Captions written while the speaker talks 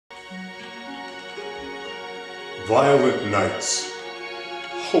Violent nights,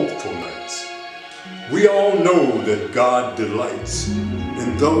 hopeful nights. We all know that God delights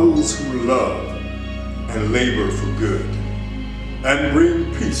in those who love and labor for good and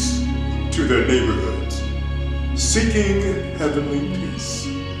bring peace to their neighborhoods, seeking heavenly peace,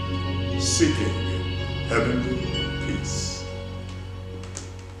 seeking heavenly peace.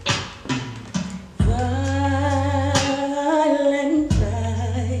 Violent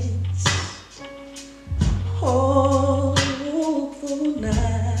nights, hopeful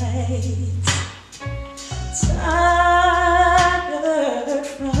nights, tired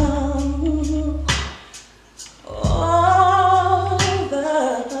from all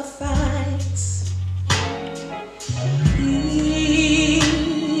the fights,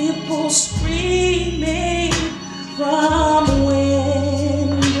 people screaming from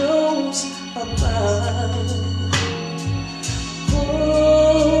windows above,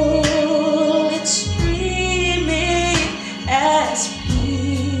 bullets streaming as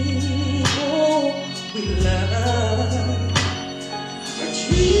people we love are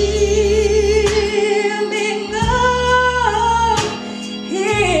dreaming of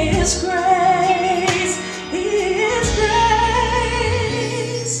His grace,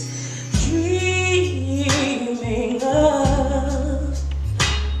 dreaming of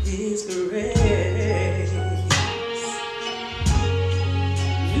His grace.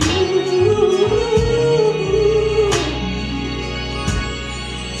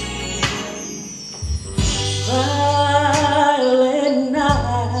 Violent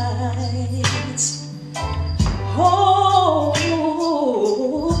nights, hopeful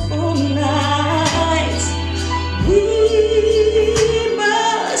nights, we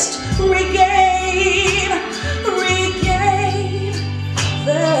must regain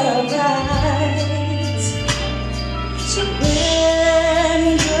the right, surrender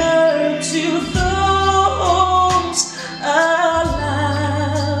to those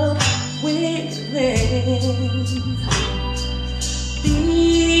alive within, being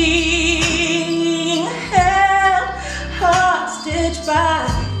held hostage by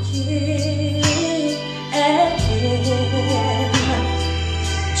kin and kin.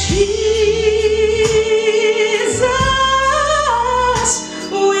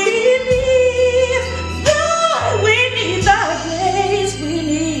 Jesus, we need thy grace, we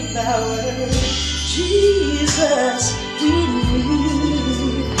need thy word. Jesus, we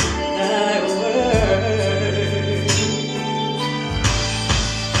need thy word.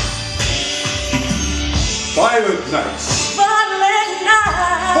 Violent nights, Violent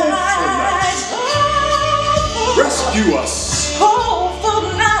nights, hopeful nights, rescue us, hopeful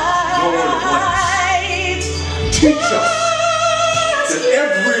nights, Lord of lights. Teach us that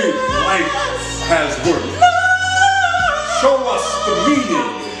every life has worth. Show us the meaning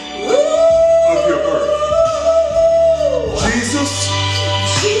of your birth. Jesus,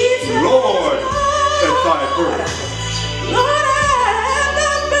 Lord, at thy birth. Lord, at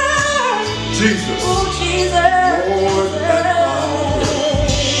thy birth. Jesus,